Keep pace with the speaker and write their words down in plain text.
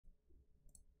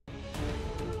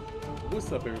What's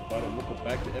up, everybody? Welcome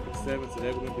back to Epic 7.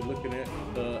 Today we're going to be looking at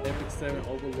the Epic 7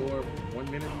 Overlord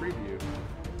 1 minute preview.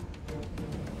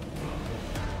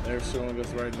 They're showing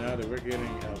us right now that we're getting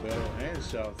Albedo and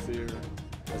Shouts here,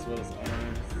 as well as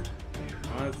Ons.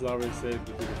 Ons has already said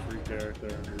to be the free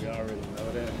character. We already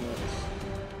know that much.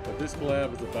 But this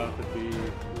collab is about to be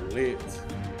lit. It's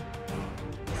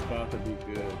about to be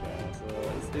good, guys.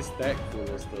 It's stacked full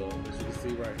of stuff. As you can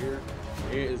see right here,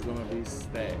 it is going to be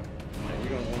stacked. And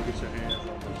you're gonna want to get your hands on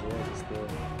the majority of stuff.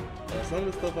 Some of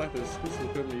the stuff like the exclusive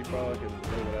equipment you probably can do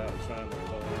without trying to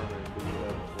learn and do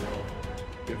whatever.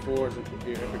 Your forge,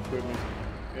 your epic equipment,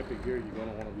 epic gear, you're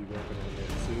gonna want to be working on that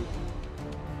too.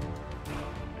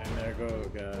 And there you go,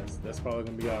 guys. That's probably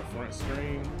gonna be our front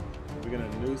screen. We're gonna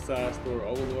new side story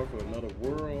Overlord for another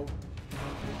world.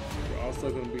 We're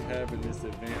also gonna be having this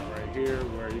event right here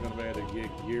where you're gonna be able to get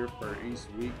gear for each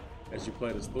week as you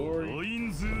play the story. I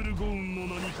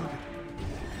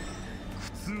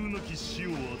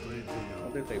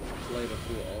think they played a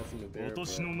full ultimate there, but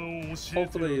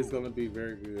hopefully it's going to be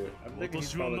very good. I think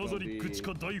he's probably going to be a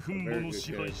very good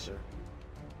character.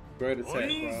 Great attack, probably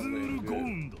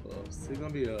good. He's going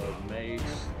to be a mage,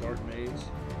 dark mage.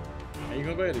 And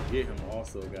you're going to be able to get him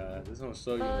also, guys. It's going to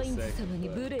show you in a second,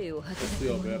 but let's see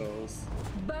Albedo's.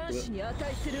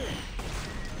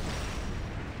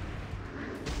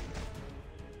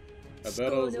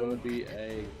 Albedo is going to be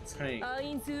a tank.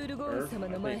 Earth, I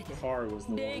think Car was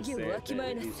the one who said that she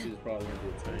was probably going to be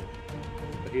a tank.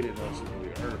 But he didn't know she was going to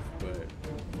be Earth, but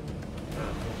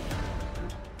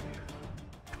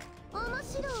I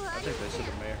think they should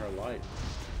have made her light.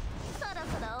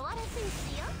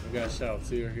 We got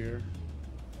Shoutir here.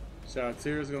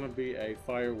 Shoutir is going to be a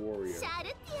fire warrior.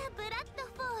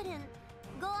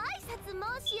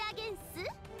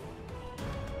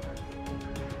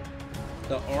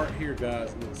 The art here,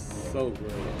 guys, looks so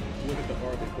great. Look at the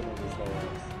art they put on this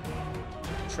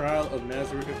guys. Trial of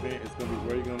Nazareth event is going to be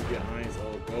where you're going to get Iron's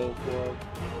old gold for.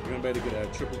 You're going to be able to get a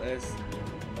triple S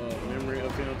memory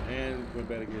of him, and you're going to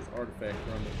be able to get his artifact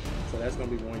from it. So that's going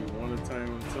to be one you want to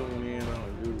tune in on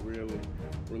and do really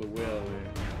well in.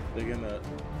 They're getting a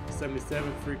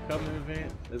 77 free covenant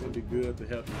event. That's going to be good to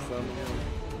help you summon him.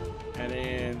 And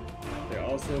then they're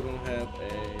also going to have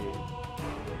a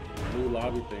new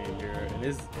lobby thing here, and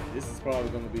this is probably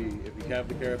going to be, if you have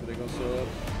the character, they're going to show up.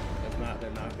 If not,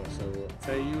 they're not going to show up.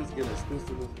 Taeyu's getting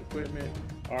exclusive equipment.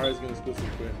 Ari's getting exclusive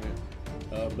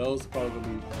equipment. Those are probably going to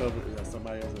be covered by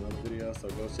somebody else in another video, so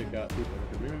go check out people in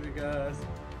the community, guys.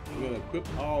 We're going to equip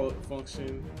all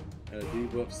function, and a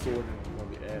debuff sorting is going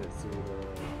to be added to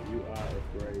the UI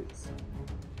upgrades.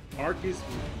 Arky's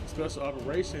special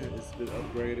operation has been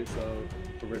upgraded, so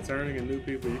for returning and new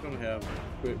people, you're going to have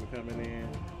equipment coming in,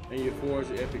 and your forge,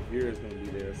 your epic gear is going to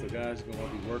be there. So guys, you're going to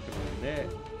want to be working on that.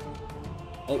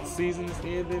 Oak season is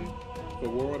ending for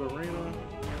World Arena,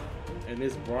 and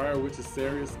this Briar Witch's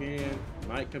Saria skin,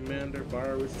 Knight Commander,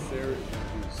 Briar Witch's Saria, is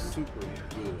going to be super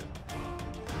good.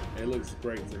 It looks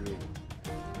great to me.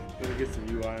 Going to get some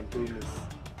UI improvements.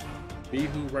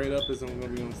 Bihu rate up is going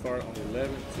to start on the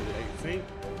 11th to the 18th.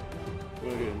 We're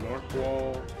going to get a North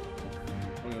Wall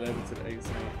on the 11th to the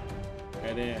 18th.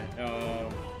 And then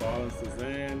Ball and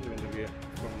Suzanne, we're going to get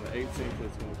from the 18th to the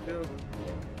 25th.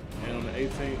 And on the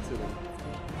 18th to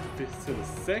the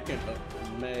 2nd of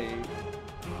May,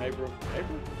 May,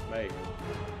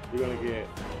 we're going to get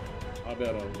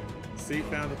Albedo. Seed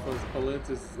Founder for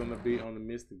Politis is going to be on the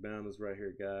Mystic Bounders right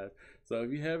here, guys. So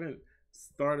if you haven't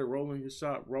started rolling your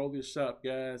shop, roll your shop,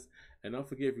 guys. And don't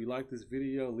forget, if you like this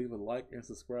video, leave a like and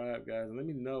subscribe, guys, and let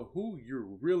me know who you're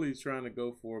really trying to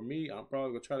go for. Me, I'm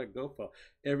probably gonna try to go for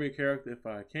every character if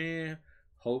I can.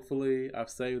 Hopefully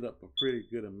I've saved up a pretty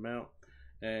good amount.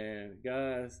 And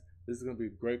guys, this is gonna be a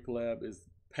great collab. It's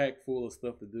packed full of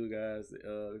stuff to do, guys.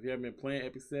 If you haven't been playing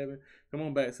Epic 7, come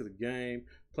on back to the game.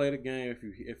 Play the game. If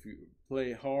you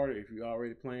play it hard, if you're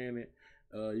already playing it,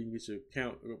 you can get your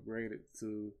account upgraded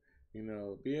to, you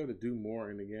know, be able to do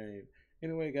more in the game.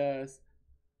 Anyway, guys,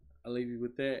 I'll leave you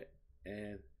with that,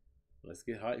 and let's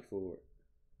get hyped for it.